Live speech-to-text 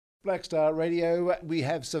Black Star Radio, we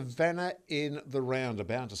have Savannah in the round,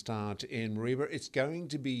 about to start in Mareeba. It's going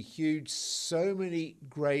to be huge. So many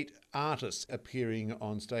great artists appearing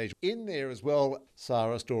on stage. In there as well,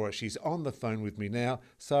 Sara Stora. She's on the phone with me now.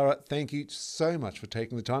 Sara, thank you so much for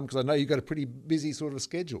taking the time because I know you've got a pretty busy sort of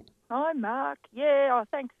schedule. Hi, Mark.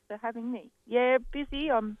 Thanks for having me. Yeah,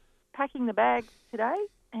 busy. I'm packing the bags today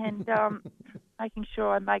and making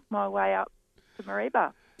sure I make my way up to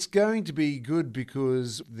Mareeba. It's going to be good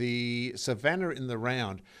because the Savannah in the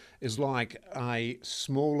round is like a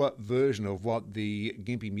smaller version of what the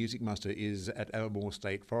Gympie Music Muster is at Albemarle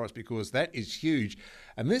State Forest, because that is huge.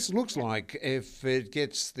 And this looks like, if it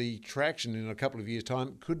gets the traction in a couple of years'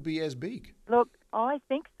 time, could be as big. Look, I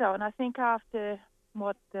think so. And I think after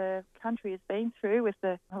what the country has been through with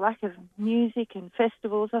the lack of music and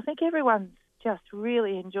festivals, I think everyone's just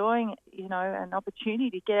really enjoying, an opportunity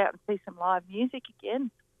to get out and see some live music again.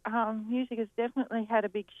 Music has definitely had a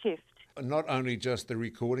big shift. Not only just the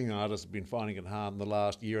recording artists have been finding it hard in the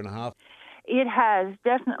last year and a half. It has,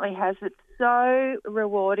 definitely has. It's so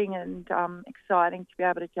rewarding and exciting to be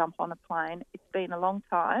able to jump on a plane. It's been a long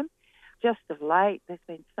time. Just of late, there's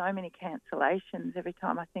been so many cancellations. Every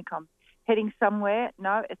time I think I'm heading somewhere,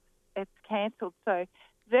 no, it's cancelled. So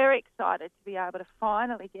very excited to be able to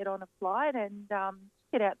finally get on a flight and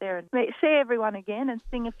get out there and see everyone again and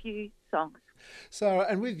sing a few songs. Sara,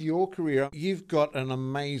 and with your career, you've got an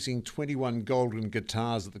amazing 21 golden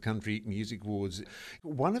guitars at the Country Music Awards.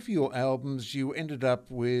 One of your albums, you ended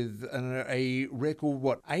up with a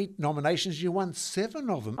record, 8 nominations? You won 7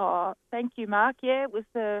 of them. Oh, thank you, Mark. Yeah, it was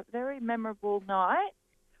a very memorable night.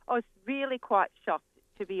 I was really quite shocked,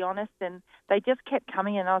 to be honest, and they just kept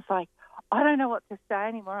coming and I was like, I don't know what to say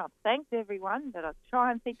anymore. I've thanked everyone, but I'll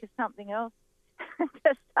try and think of something else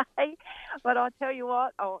to say. But I'll tell you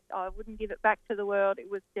what, I wouldn't give it back to the world. It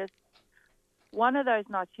was just one of those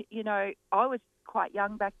nights. I was quite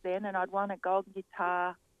young back then and I'd won a golden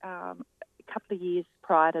guitar a couple of years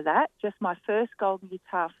prior to that, just my first golden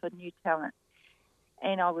guitar for New Talent.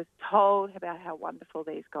 And I was told about how wonderful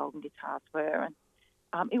these golden guitars were.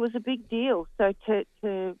 And it was a big deal. So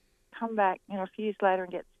to come back, a few years later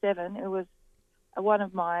and get 7, it was one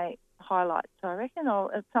of my highlights. So I reckon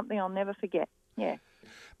it's something I'll never forget. Yeah.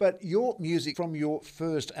 But your music from your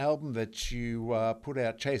first album that you put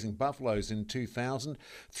out, Chasing Buffaloes, in 2000,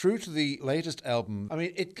 through to the latest album, I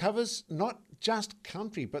mean, it covers not just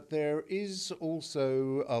country, but there is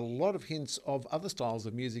also a lot of hints of other styles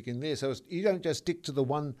of music in there. So you don't just stick to the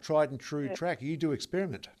one tried and true track, you do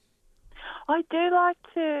experiment. I do like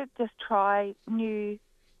to just try new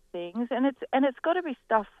things, and it's got to be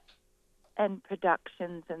stuff and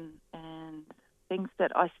productions and things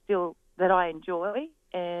that I enjoy,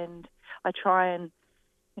 and I try and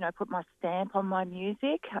put my stamp on my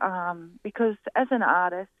music, because as an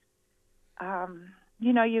artist,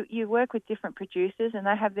 you work with different producers and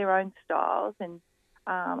they have their own styles, and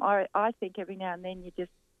I think every now and then you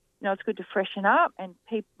just it's good to freshen up and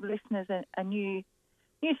listeners a new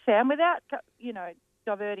sound without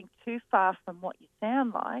diverting too far from what you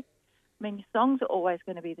sound like. I mean, your songs are always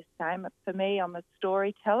going to be the same. For me, I'm a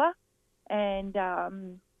storyteller, and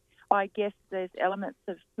I guess there's elements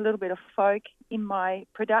of a little bit of folk in my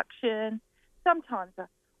production. Sometimes,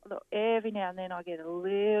 every now and then I get a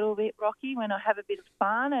little bit rocky when I have a bit of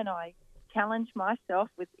fun and I challenge myself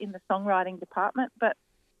in the songwriting department. But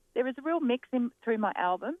there is a real mix through my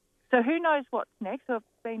album. So who knows what's next? I've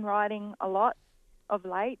been writing a lot of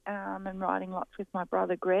late and writing lots with my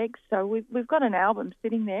brother Greg. So we've got an album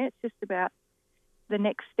sitting there. It's just about the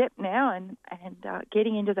next step now and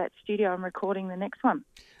getting into that studio and recording the next one.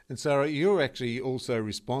 And Sara, you're actually also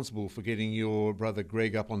responsible for getting your brother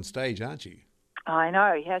Greg up on stage, aren't you? I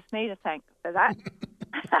know. He has me to thank for that.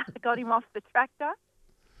 I got him off the tractor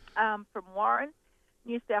from Warren,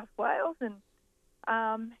 New South Wales,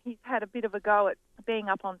 and he's had a bit of a go at being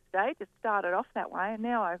up on stage. It started off that way, and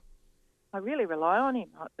now I really rely on him.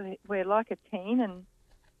 We're like a team, and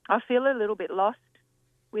I feel a little bit lost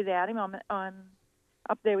without him. I'm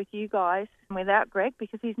up there with you guys without Greg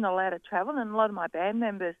because he's not allowed to travel, and a lot of my band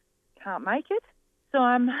members can't make it. So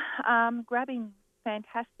I'm grabbing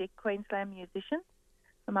fantastic Queensland musicians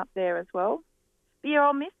from up there as well. But yeah,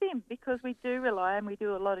 I'll miss him because we do rely and we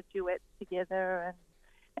do a lot of duets together. And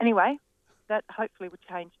anyway, that hopefully will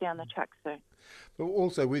change down the track soon. But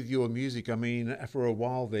also with your music, I mean, for a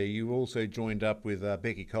while there, you also joined up with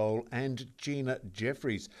Becky Cole and Gina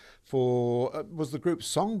Jeffries for, was the group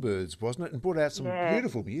Songbirds, wasn't it? And brought out some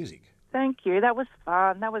beautiful music. Thank you. That was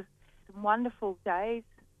fun. That was some wonderful days.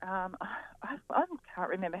 I can't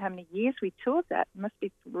remember how many years we toured that. It must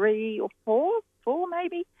be 3 or 4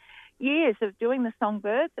 maybe. years of doing the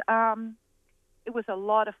Songbirds. It was a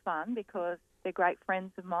lot of fun because they're great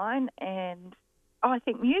friends of mine, and I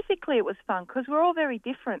think musically it was fun because we're all very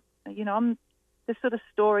different. You know, I'm the sort of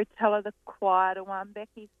storyteller, the quieter one.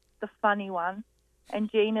 Becky's the funny one,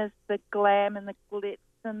 and Gina's the glam and the glitz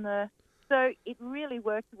and the... So it really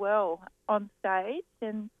worked well on stage,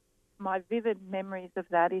 and my vivid memories of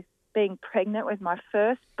that is being pregnant with my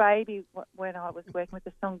first baby when I was working with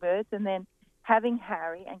the Songbirds, and then having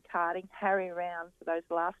Harry and carting Harry around for those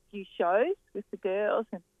last few shows with the girls,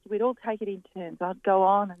 and we'd all take it in turns. I'd go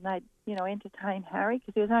on and they'd, you know, entertain Harry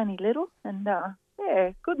because he was only little, and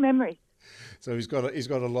yeah, good memories. So he's got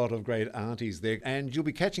a lot of great aunties there, and you'll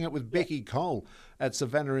be catching up with Becky Cole at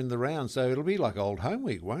Savannah in the Round, so it'll be like old home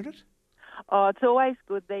week, won't it? Oh, it's always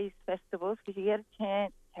good, these festivals, because you get a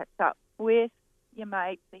chance to catch up with your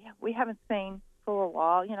mates we haven't seen for a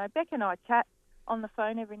while. You know, Beck and I chat on the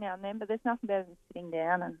phone every now and then, but there's nothing better than sitting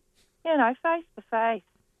down and, you know, face to face,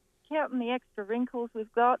 counting the extra wrinkles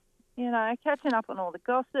we've got, you know, catching up on all the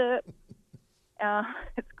gossip.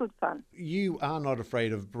 It's good fun. You are not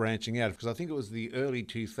afraid of branching out, because I think it was the early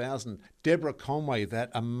 2000s, Deborah Conway, that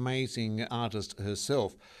amazing artist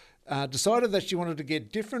herself, decided that she wanted to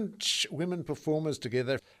get different women performers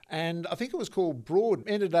together, and I think it was called Broad.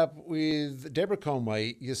 Ended up with Deborah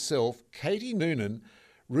Conway, yourself, Katie Noonan,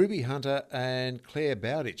 Ruby Hunter and Claire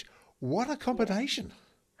Bowditch. What a combination.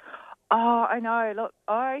 Oh, I know. Look,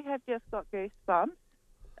 I have just got goosebumps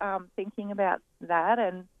thinking about that,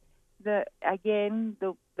 and the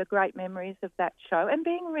great memories of that show, and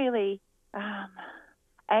being really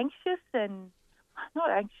anxious, and not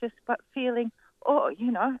anxious, but feeling,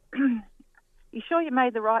 you know, you sure you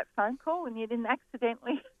made the right phone call and you didn't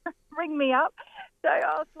accidentally ring me up? So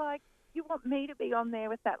I was like, you want me to be on there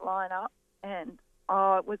with that lineup? And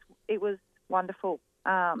it was wonderful.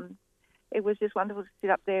 It was just wonderful to sit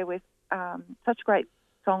up there with such great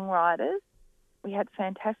songwriters. We had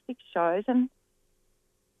fantastic shows, and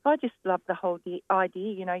I just loved the whole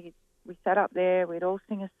idea. You know, we sat up there, we'd all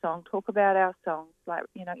sing a song, talk about our songs, like,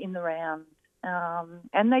 you know, in the round.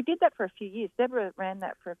 And they did that for a few years. Deborah ran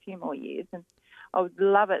that for a few more years, and I would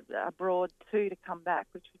love it abroad too to come back,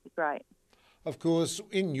 which would be great. Of course,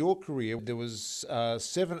 in your career, there was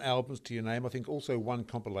 7 albums to your name. I think also 1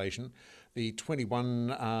 compilation, the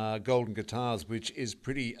 21 Golden Guitars, which is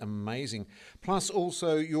pretty amazing. Plus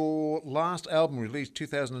also your last album released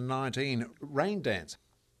 2019, Rain Dance.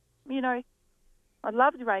 You know, I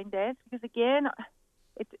loved Rain Dance because, again,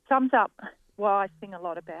 it sums up what I sing a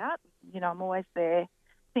lot about. You know, I'm always there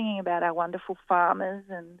singing about our wonderful farmers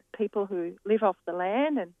and people who live off the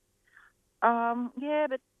land. And, yeah,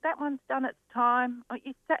 but that one's done its time.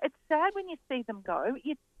 It's sad when you see them go.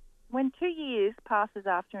 When 2 years passes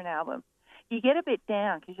after an album, you get a bit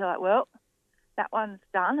down because you're like, well, that one's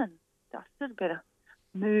done and dusted, better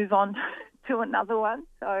move on to another one.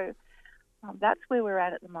 So that's where we're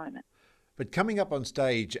at the moment. But coming up on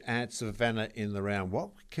stage at Savannah in the Round, what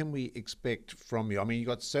can we expect from you? I mean, you've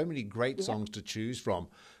got so many great songs to choose from.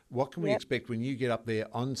 What can we expect when you get up there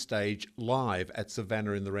on stage live at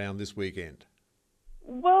Savannah in the Round this weekend?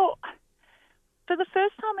 Well, for the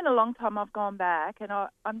first time in a long time, I've gone back and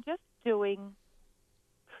I'm just doing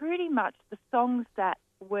pretty much the songs that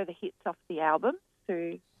were the hits off the album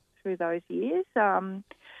through those years.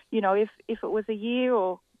 You know, if it was a year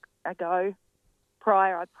or ago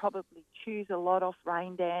prior, I'd probably choose a lot off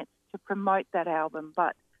Rain Dance to promote that album.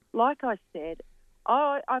 But like I said,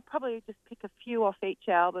 I probably just pick a few off each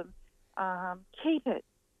album, keep it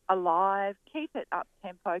alive, keep it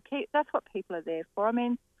up-tempo. That's what people are there for. I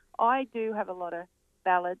mean, I do have a lot of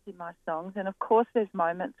ballads in my songs, and of course there's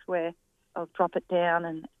moments where I'll drop it down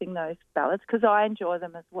and sing those ballads because I enjoy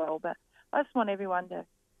them as well. But I just want everyone to,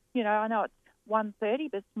 you know, I know it's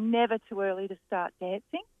 1:30, but it's never too early to start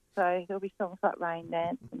dancing. So there'll be songs like Rain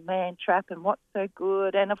Dance and Man Trap and What's So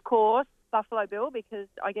Good, and of course Buffalo Bill, because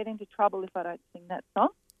I get into trouble if I don't sing that song.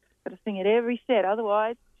 Got to sing it every set,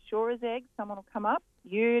 otherwise, sure as eggs, someone will come up.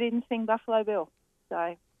 You didn't sing Buffalo Bill,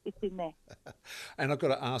 so it's in there. And I've got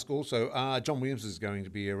to ask also, John Williams is going to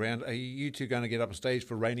be around. Are you two going to get up on stage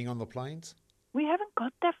for Raining on the Plains? We haven't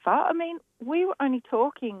got that far. I mean, we were only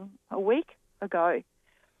talking a week ago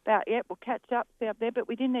about, we'll catch up, see up there, but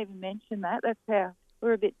we didn't even mention that. That's how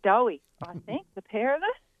we're a bit doughy, I think, the pair of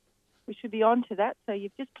us. We should be on to that. So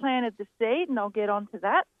you've just planted the seed, and I'll get on to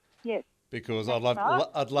that. Yes. Because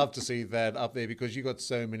I'd love to see that up there, because you got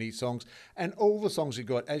so many songs, and all the songs you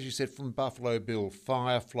got, as you said, from Buffalo Bill,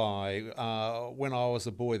 Firefly, When I Was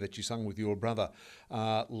a Boy that you sung with your brother,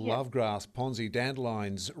 Lovegrass, Ponzi,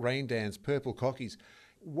 Dandelions, Rain Dance, Purple Cockies.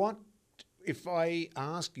 What If I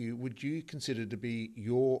ask you, would you consider to be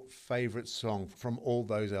your favourite song from all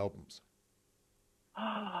those albums?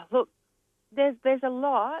 Oh, look, there's a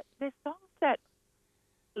lot. There's songs that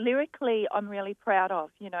lyrically I'm really proud of,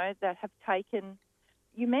 that have taken...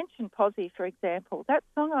 You mentioned Posy, for example. That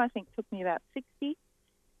song, I think, took me about 60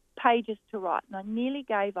 pages to write, and I nearly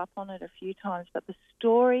gave up on it a few times, but the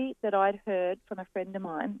story that I'd heard from a friend of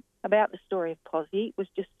mine about the story of Posy was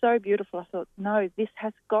just so beautiful. I thought, no, this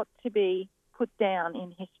has got to be put down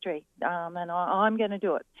in history, and I'm going to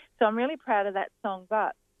do it. So I'm really proud of that song,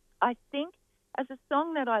 but I think as a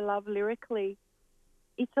song that I love lyrically,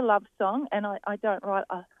 it's a love song, and I don't write...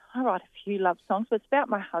 I write a few love songs, but it's about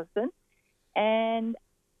my husband, and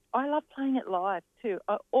I love playing it live too.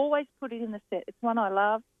 I always put it in the set. It's one I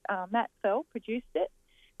love. Matt Fell produced it.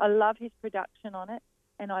 I love his production on it,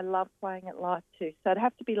 and I love playing it live too. So it'd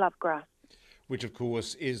have to be Love Grass. Which, of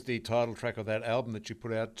course, is the title track of that album that you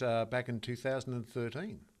put out back in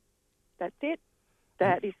 2013. That's it.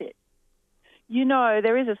 That is it.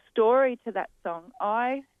 There is a story to that song.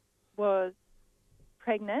 I was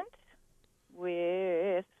pregnant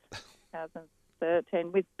with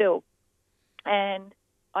 2013 with Bill, and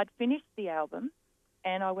I'd finished the album,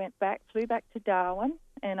 and I flew back to Darwin,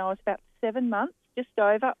 and I was about 7 months, just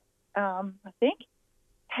over, I think.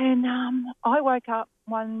 And I woke up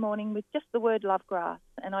one morning with just the word Love Grass,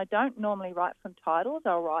 and I don't normally write from titles.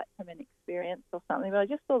 I'll write from an experience or something, but I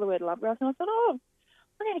just saw the word Love Grass, and I thought, I'm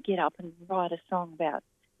going to get up and write a song about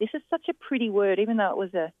this. Is such a pretty word, even though it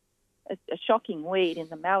was a shocking weed in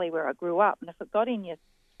the Mallee where I grew up, and if it got in your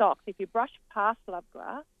socks, if you brush past Love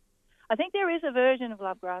Grass, I think there is a version of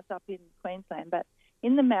Love Grass up in Queensland, but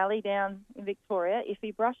in the Mallee down in Victoria, if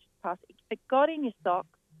you brush past, if it got in your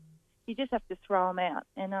socks, you just have to throw them out.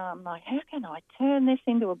 And I'm like, how can I turn this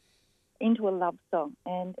into a love song?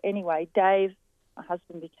 And anyway, Dave, my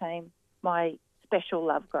husband, became my special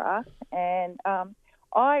Love Grass, and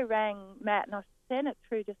I rang Matt and I sent it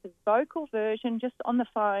through just a vocal version just on the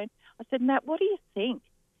phone. I said, Matt, what do you think?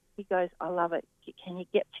 He goes, I love it. Can you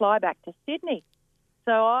fly back to Sydney?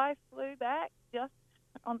 So I flew back just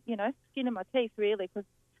on, skin of my teeth, really, because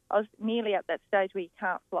I was nearly at that stage where you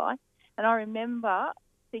can't fly. And I remember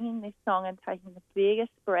singing this song and taking the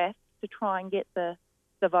biggest breath to try and get the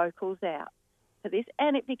vocals out for this.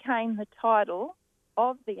 And it became the title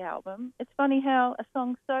of the album. It's funny how a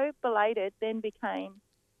song so belated then became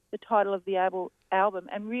the title of the album,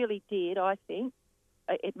 and really did, I think,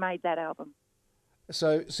 it made that album.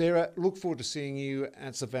 So, Sarah, look forward to seeing you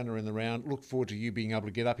at Savannah in the round. Look forward to you being able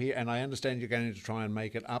to get up here. And I understand you're going to try and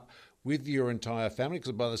make it up with your entire family,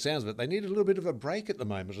 because by the sounds of it, they need a little bit of a break at the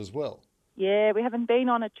moment as well. Yeah, we haven't been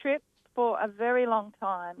on a trip for a very long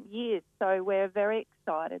time, years. So we're very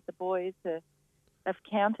excited. The boys they're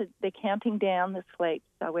counting down the sleep.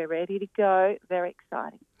 So we're ready to go. Very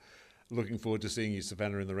exciting. Looking forward to seeing you,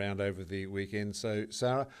 Savannah, in the round over the weekend. So,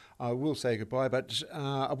 Sara, I will say goodbye, but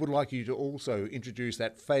I would like you to also introduce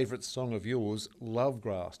that favourite song of yours, Love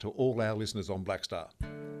Grass, to all our listeners on Black Star.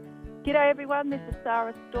 G'day, everyone. This is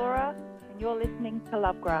Sara Stora, and you're listening to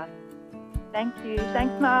Love Grass. Thank you.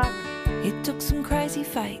 Thanks, Mark. It took some crazy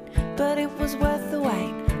fate, but it was worth the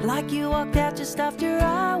wait. Like you walked out just after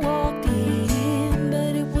I walked in,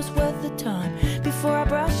 but it was worth the time before I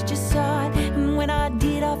brushed your side. And when I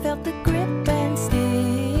did, I felt the grip.